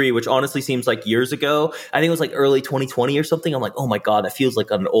GPT-3, which honestly seems like years ago. I think it was like early 2020 or something. I'm like, oh my God, that feels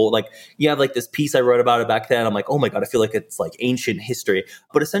like an old, like you have like this piece I wrote about it back then. I'm like, oh my God, I feel like it's like ancient history.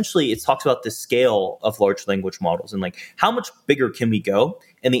 But essentially it talks about the scale of large language models and like how much bigger can we go?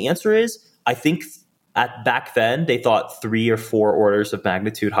 And the answer is, I think back then they thought 3 or 4 orders of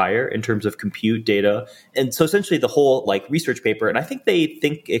magnitude higher in terms of compute data. And so essentially the whole like research paper, and I think they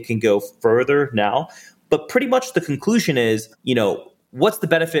think it can go further now. But pretty much the conclusion is, what's the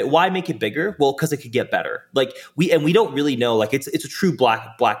benefit? Why make it bigger? Well, because it could get better. Like we don't really know. Like it's a true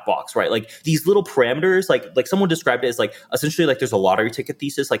black box, right? Like these little parameters, like someone described it as like essentially like there's a lottery ticket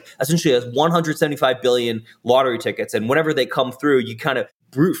thesis. Like essentially there's 175 billion lottery tickets, and whenever they come through, you kind of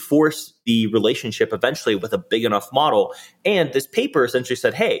brute force the relationship eventually with a big enough model. And this paper essentially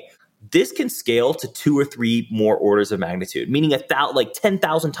said, hey, this can scale to 2 or 3 more orders of magnitude, meaning like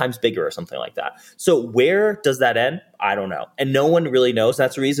 10,000 times bigger or something like that. So where does that end? I don't know. And no one really knows.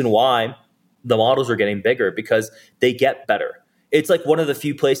 That's the reason why the models are getting bigger, because they get better. It's like one of the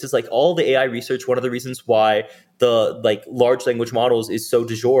few places, like all the AI research, one of the reasons why the like large language models is so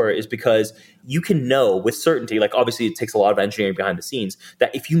du jour is because you can know with certainty, like obviously it takes a lot of engineering behind the scenes,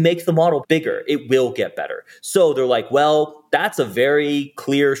 that if you make the model bigger, it will get better. So they're like, well, that's a very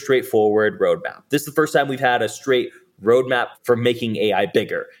clear, straightforward roadmap. This is the first time we've had a straight roadmap for making AI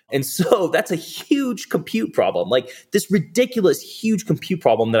bigger. And so that's a huge compute problem, like this ridiculous, huge compute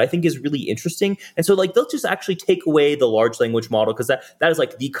problem that I think is really interesting. And so like they'll just actually take away the large language model because that is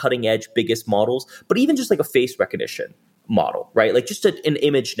like the cutting edge, biggest models, but even just like a face recognition model, right? Like just an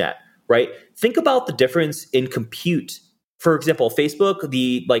image net, right? Think about the difference in compute. For example, Facebook,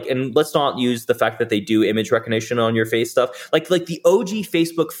 and let's not use the fact that they do image recognition on your face stuff. Like the OG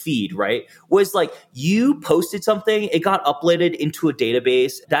Facebook feed, right? Was like you posted something, it got uploaded into a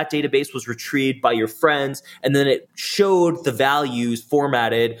database. That database was retrieved by your friends, and then it showed the values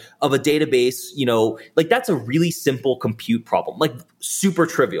formatted of a database, like that's a really simple compute problem, like super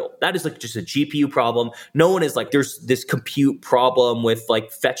trivial. That is like just a GPU problem. No one is like, there's this compute problem with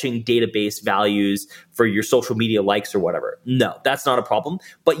like fetching database values for your social media likes or whatever. No, that's not a problem.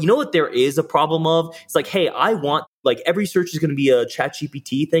 But you know what there is a problem of? It's like, hey, I want, like every search is going to be a chat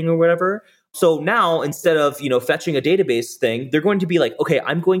GPT thing or whatever. So now instead of, fetching a database thing, they're going to be like, okay,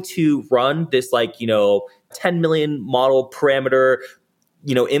 I'm going to run this 10 million model parameter,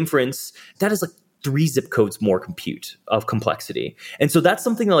 inference. That is like 3 zip codes more compute of complexity. And so that's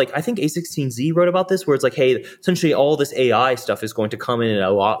something that I think A16Z wrote about this, where it's like, hey, essentially all this AI stuff is going to come in at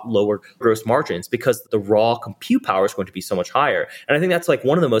a lot lower gross margins because the raw compute power is going to be so much higher. And I think that's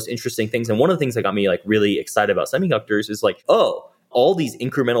one of the most interesting things. And one of the things that got me really excited about semiconductors is all these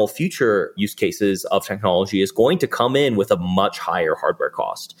incremental future use cases of technology is going to come in with a much higher hardware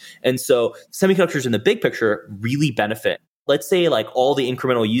cost. And so semiconductors in the big picture really benefit. Let's say all the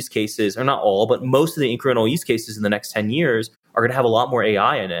incremental use cases, or not all, but most of the incremental use cases in the next 10 years are going to have a lot more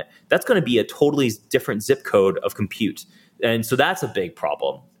AI in it. That's going to be a totally different zip code of compute. And so that's a big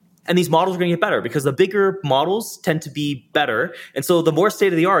problem. And these models are going to get better because the bigger models tend to be better. And so the more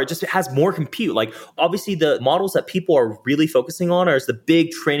state of the art, it just has more compute. Obviously the models that people are really focusing on are the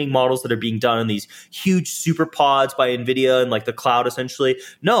big training models that are being done in these huge super pods by NVIDIA and the cloud essentially.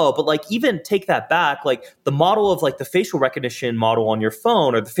 No, but even take that back, the model of the facial recognition model on your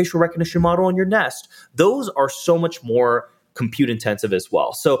phone or the facial recognition model on your Nest, those are so much more compute intensive as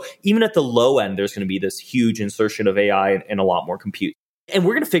well. So even at the low end, there's going to be this huge insertion of AI and a lot more compute. And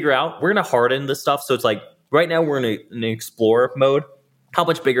we're going to figure out, we're going to harden this stuff. So it's right now we're in an explore mode. How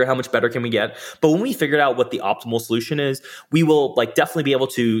much bigger, how much better can we get? But when we figured out what the optimal solution is, we will definitely be able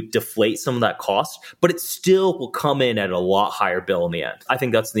to deflate some of that cost, but it still will come in at a lot higher bill in the end. I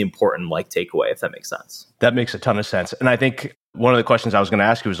think that's the important takeaway, if that makes sense. That makes a ton of sense. And I think one of the questions I was going to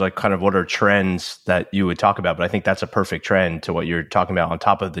ask you was kind of what are trends that you would talk about? But I think that's a perfect trend to what you're talking about on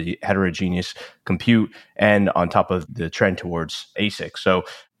top of the heterogeneous compute and on top of the trend towards ASIC. So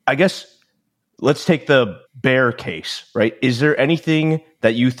I guess let's take the bear case, right? Is there anything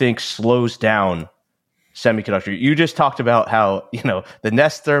that you think slows down semiconductor? You just talked about how, the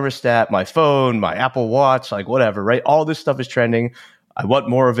Nest thermostat, my phone, my Apple Watch, whatever, right? All this stuff is trending. I want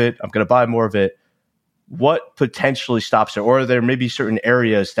more of it. I'm going to buy more of it. What potentially stops it? Or are there maybe certain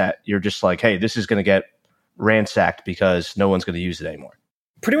areas that you're just hey, this is going to get ransacked because no one's going to use it anymore?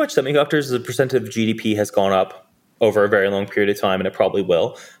 Pretty much semiconductors as a percent of GDP has gone up over a very long period of time, and it probably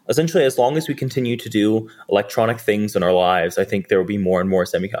will. Essentially, as long as we continue to do electronic things in our lives, I think there will be more and more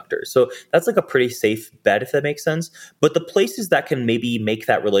semiconductors. So that's a pretty safe bet, if that makes sense. But the places that can maybe make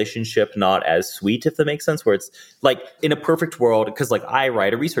that relationship not as sweet, if that makes sense, where it's in a perfect world, because I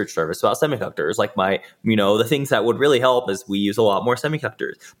write a research service about semiconductors, my, the things that would really help is we use a lot more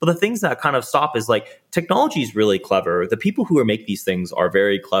semiconductors. But the things that kind of stop is technology is really clever. The people who make these things are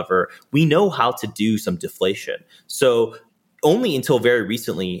very clever. We know how to do some deflation. So only until very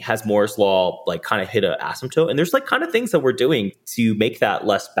recently has Moore's law kind of hit an asymptote, and there's kind of things that we're doing to make that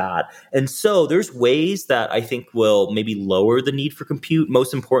less bad. And so there's ways that I think will maybe lower the need for compute.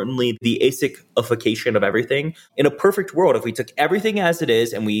 Most importantly, the ASIC-ification of everything. In a perfect world, if we took everything as it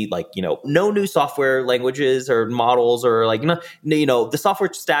is and we no new software languages or models or the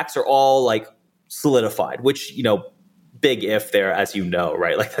software stacks are all solidified, which big if there, as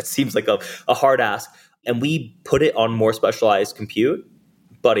right? That seems like a hard ask. And we put it on more specialized compute,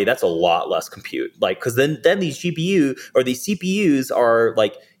 buddy, that's a lot less compute. Because then these GPU or these CPUs are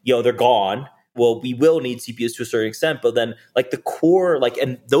they're gone. Well, we will need CPUs to a certain extent, but then the core,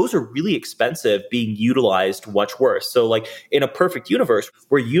 and those are really expensive being utilized much worse. So in a perfect universe,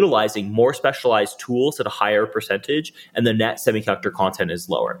 we're utilizing more specialized tools at a higher percentage and the net semiconductor content is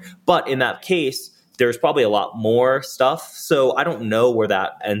lower. But in that case, there's probably a lot more stuff. So I don't know where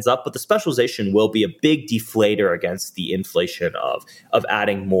that ends up, but the specialization will be a big deflator against the inflation of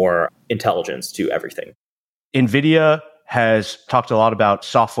adding more intelligence to everything. NVIDIA has talked a lot about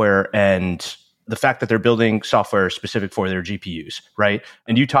software and the fact that they're building software specific for their GPUs, right?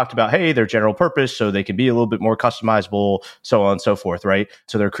 And you talked about, hey, they're general purpose, so they can be a little bit more customizable, so on and so forth, right?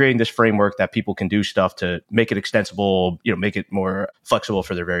 So they're creating this framework that people can do stuff to make it extensible, make it more flexible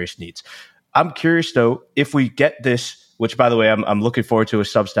for their various needs. I'm curious, though, if we get this, which, by the way, I'm looking forward to a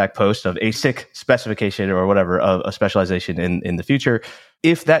Substack post of ASIC specification or whatever, of a specialization in the future.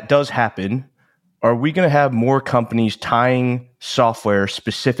 If that does happen, are we going to have more companies tying software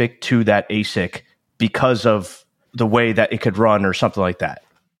specific to that ASIC because of the way that it could run or something like that?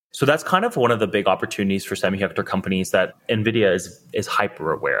 So that's kind of one of the big opportunities for semiconductor companies that NVIDIA is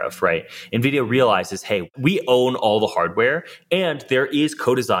hyper aware of, right? NVIDIA realizes, hey, we own all the hardware and there is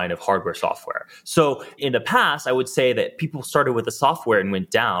co-design of hardware software. So in the past, I would say that people started with the software and went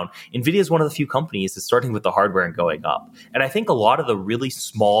down. NVIDIA is one of the few companies that's starting with the hardware and going up. And I think a lot of the really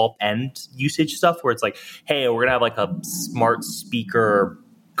small end usage stuff where it's hey, we're going to have a smart speaker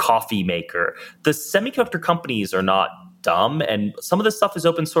coffee maker. The semiconductor companies are not dumb. And some of this stuff is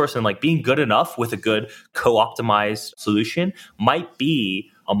open source, and like being good enough with a good co-optimized solution might be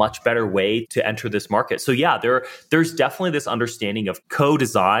a much better way to enter this market. So yeah, there's definitely this understanding of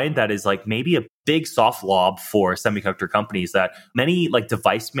co-design that is like maybe a big soft lob for semiconductor companies that many like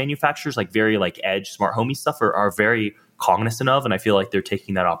device manufacturers, like very like edge smart homey stuff are very cognizant of. And I feel like they're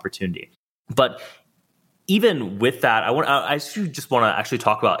taking that opportunity. But even with that, I just want to actually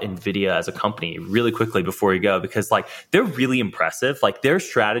talk about NVIDIA as a company really quickly before we go, because like they're really impressive. Like their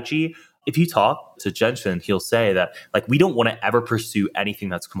strategy, if you talk to Jensen, he'll say that like we don't want to ever pursue anything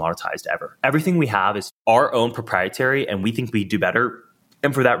that's commoditized ever. Everything we have is our own proprietary, and we think we do better.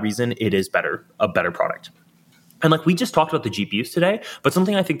 And for that reason, it is a better product. And like we just talked about the GPUs today, but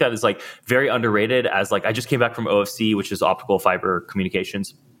something I think that is like very underrated, as like I just came back from OFC, which is optical fiber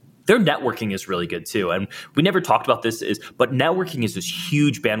communications. Their networking is really good too. And we never talked about this, but networking is this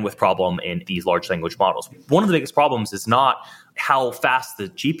huge bandwidth problem in these large language models. One of the biggest problems is not how fast the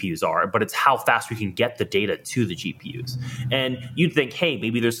GPUs are, but it's how fast we can get the data to the GPUs. And you'd think, hey,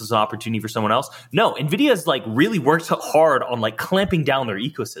 maybe this is an opportunity for someone else. No, NVIDIA's like really worked hard on like clamping down their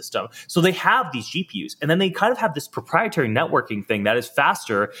ecosystem. So they have these GPUs, and then they kind of have this proprietary networking thing that is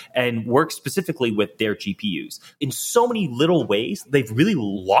faster and works specifically with their GPUs. In so many little ways, they've really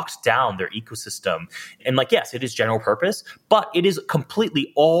locked down their ecosystem. And like, yes, it is general purpose, but it is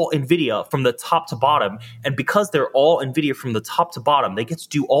completely all NVIDIA from the top to bottom. And because they're all NVIDIA from the top to bottom, they get to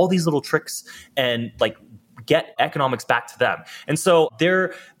do all these little tricks and like get economics back to them. And so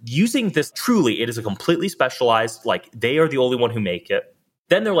they're using this, truly, it is a completely specialized, like they are the only one who make it.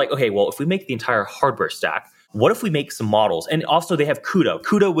 Then they're like, okay, well, if we make the entire hardware stack, what if we make some models? And also they have CUDA.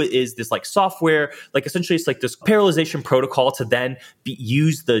 CUDA is this like software, like essentially it's like this parallelization protocol to then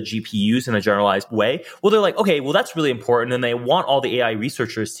use the GPUs in a generalized way. Well, they're like, okay, well, that's really important. And they want all the AI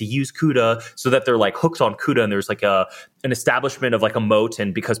researchers to use CUDA so that they're like hooked on CUDA, and there's like an establishment of like a moat,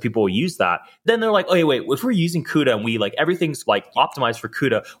 and because people will use that. Then they're like, okay, wait, if we're using CUDA and we like everything's like optimized for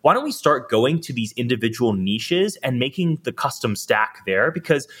CUDA, why don't we start going to these individual niches and making the custom stack there?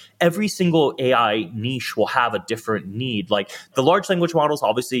 Because every single AI niche will have a different need. Like the large language models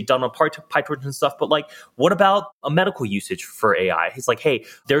obviously done on PyTorch and stuff, but like what about a medical usage for AI? It's like, hey,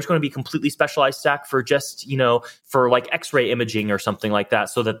 there's going to be a completely specialized stack for just, for like X-ray imaging or something like that,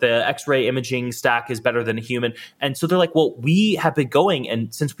 so that the X-ray imaging stack is better than a human. And so they're like, well, we have been going,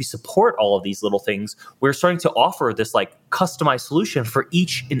 and since we support all of these little things, we're starting to offer this like customized solution for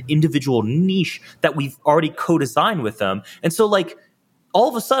each an individual niche that we've already co-designed with them. And so like all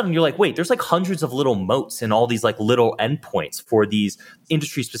of a sudden you're like, wait, there's like hundreds of little moats and all these like little endpoints for these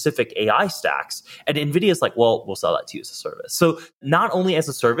industry specific AI stacks. And NVIDIA's like, well, we'll sell that to you as a service. So not only as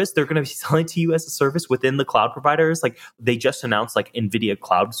a service, they're going to be selling to you as a service within the cloud providers. Like they just announced like NVIDIA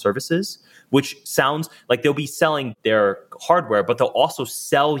Cloud Services, which sounds like they'll be selling their hardware, but they'll also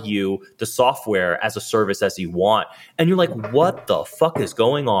sell you the software as a service as you want. And you're like, what the fuck is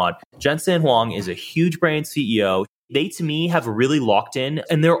going on? Jensen Huang is a huge brand CEO. They, to me, have really locked in,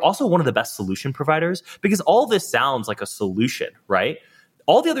 and they're also one of the best solution providers, because all this sounds like a solution, right?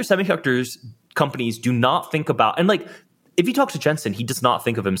 All the other semiconductors companies do not think about, and like, if you talk to Jensen, he does not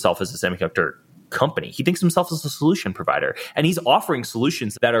think of himself as a semiconductor company. He thinks himself as a solution provider, and he's offering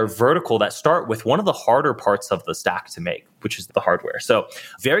solutions that are vertical, that start with one of the harder parts of the stack to make, which is the hardware. So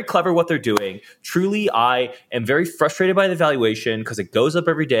very clever what they're doing. Truly, I am very frustrated by the valuation because it goes up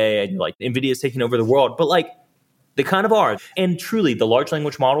every day, and like NVIDIA is taking over the world, but like, they kind of are. And truly, the large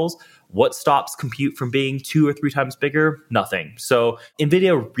language models, what stops compute from being 2 or 3 times bigger? Nothing. So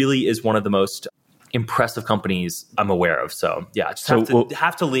NVIDIA really is one of the most impressive companies I'm aware of. So yeah, just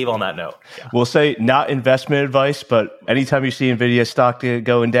have to leave on that note. Yeah. We'll say not investment advice, but anytime you see NVIDIA stock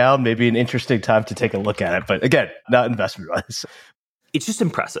going down, maybe an interesting time to take a look at it. But again, not investment advice. It's just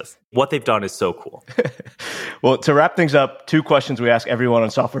impressive. What they've done is so cool. Well, to wrap things up, 2 questions we ask everyone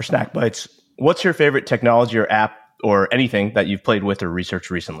on Software Snack Bites. What's your favorite technology or app or anything that you've played with or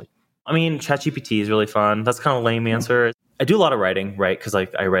researched recently? I mean, ChatGPT is really fun. That's kind of a lame answer. I do a lot of writing, right? Because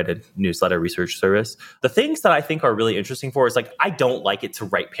like I write a newsletter research service. The things that I think are really interesting for is like, I don't like it to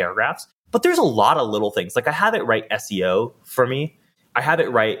write paragraphs, but there's a lot of little things. Like I have it write SEO for me. I have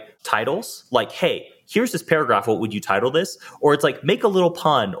it write titles like, hey, here's this paragraph. What would you title this? Or it's like, make a little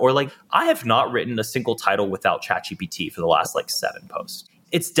pun. Or like, I have not written a single title without ChatGPT for the last like 7 posts.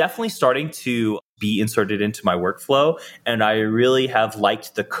 It's definitely starting to be inserted into my workflow, and I really have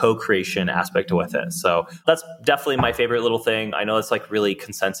liked the co-creation aspect with it. So that's definitely my favorite little thing. I know it's like really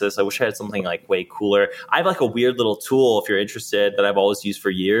consensus. I wish I had something like way cooler. I have like a weird little tool, if you're interested, that I've always used for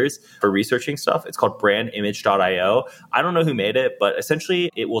years for researching stuff. It's called brandimage.io. I don't know who made it, but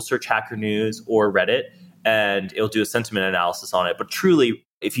essentially it will search Hacker News or Reddit, and it'll do a sentiment analysis on it. But truly,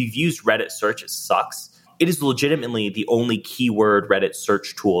 if you've used Reddit search, it sucks. It is legitimately the only keyword Reddit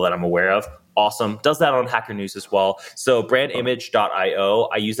search tool that I'm aware of. Awesome. Does that on Hacker News as well. So brandimage.io,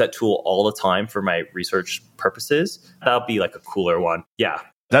 I use that tool all the time for my research purposes. That'll be like a cooler one. Yeah.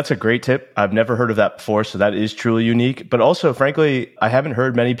 That's a great tip. I've never heard of that before, so that is truly unique. But also, frankly, I haven't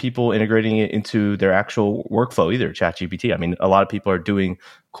heard many people integrating it into their actual workflow either, ChatGPT. I mean, a lot of people are doing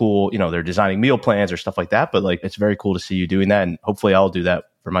cool, they're designing meal plans or stuff like that, but like it's very cool to see you doing that. And hopefully I'll do that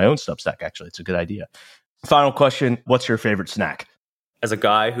for my own Substack, actually. It's a good idea. Final question, what's your favorite snack? As a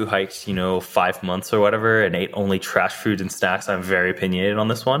guy who hiked, 5 months or whatever and ate only trash food and snacks, I'm very opinionated on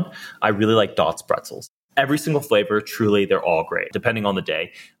this one. I really like Dots pretzels. Every single flavor, truly, they're all great, depending on the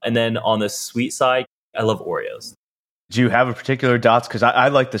day. And then on the sweet side, I love Oreos. Do you have a particular Dots? Because I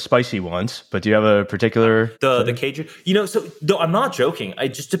like the spicy ones, but do you have a particular? The Cajun? So no, I'm not joking. It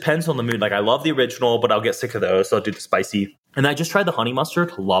just depends on the mood. Like I love the original, but I'll get sick of those, so I'll do the spicy. And I just tried the honey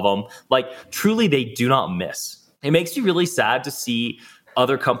mustard. Love them. Like truly, they do not miss. It makes me really sad to see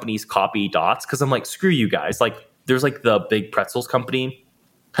other companies copy Dots because I'm like, screw you guys. Like there's like the big pretzels company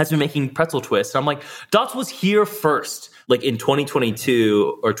has been making pretzel twists. And I'm like, Dots was here first. Like in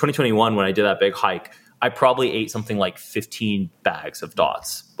 2022 or 2021 when I did that big hike, I probably ate something like 15 bags of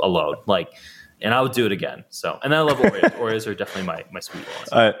Dots alone. And I would do it again. So, and I love Oreos. Oreos are definitely my sweet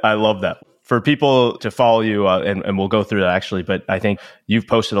ones. I love that. For people to follow you, and we'll go through that actually, but I think you've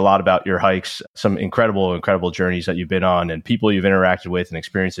posted a lot about your hikes, some incredible journeys that you've been on and people you've interacted with and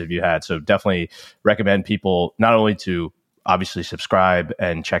experiences you've had. So definitely recommend people not only to obviously subscribe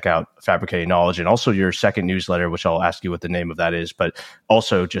and check out Fabricated Knowledge and also your second newsletter, which I'll ask you what the name of that is, but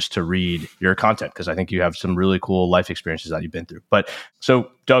also just to read your content because I think you have some really cool life experiences that you've been through. But so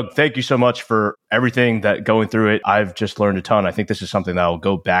Doug, thank you so much for everything that going through it. I've just learned a ton. I think this is something that I'll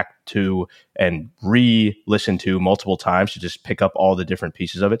go back to and re-listen to multiple times to just pick up all the different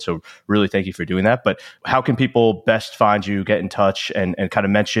pieces of it. So really thank you for doing that. But how can people best find you, get in touch and kind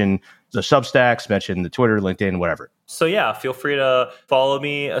of mention the Substacks, mention the Twitter, LinkedIn, whatever? So yeah, feel free to follow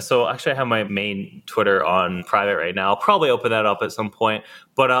me. So actually I have my main Twitter on private right now. I'll probably open that up at some point.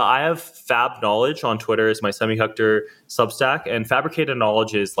 But I have Fab Knowledge on Twitter is my Semiconductor Substack. And Fabricated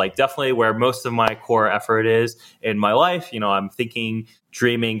Knowledge is like definitely where most of my core effort is in my life. I'm thinking,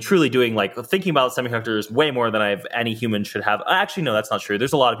 dreaming, truly doing thinking about semiconductors way more than any human should have. Actually, no, that's not true.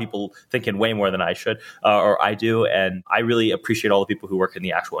 There's a lot of people thinking way more than I should or I do. And I really appreciate all the people who work in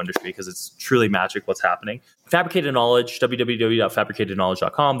the actual industry because it's truly magic what's happening. Fabricated Knowledge,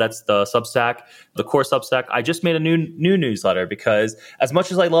 www.fabricatedknowledge.com. That's the Substack, the core Substack. I just made a new newsletter because as much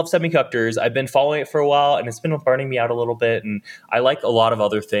as I love semiconductors, I've been following it for a while and it's been burning me out a little bit. And I like a lot of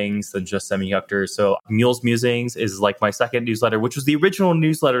other things than just semiconductors. So Mule's Musings is like my second newsletter, which was the original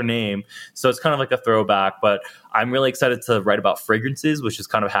newsletter name. So it's kind of like a throwback, but I'm really excited to write about fragrances, which is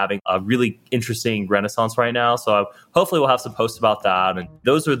kind of having a really interesting renaissance right now. So hopefully we'll have some posts about that. And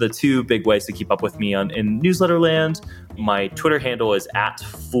those are the two big ways to keep up with me in newsletter land. My Twitter handle is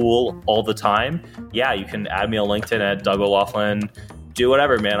 @fool_all-the-time. Yeah, you can add me on LinkedIn at Doug O'Loughlin. Do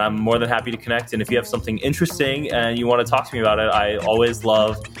whatever, man. I'm more than happy to connect. And if you have something interesting and you want to talk to me about it, I always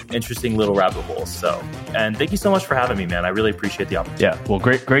love interesting little rabbit holes. So, and thank you so much for having me, man. I really appreciate the opportunity. Yeah, well,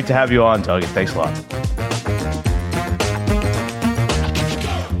 great to have you on, Doug. Thanks a lot.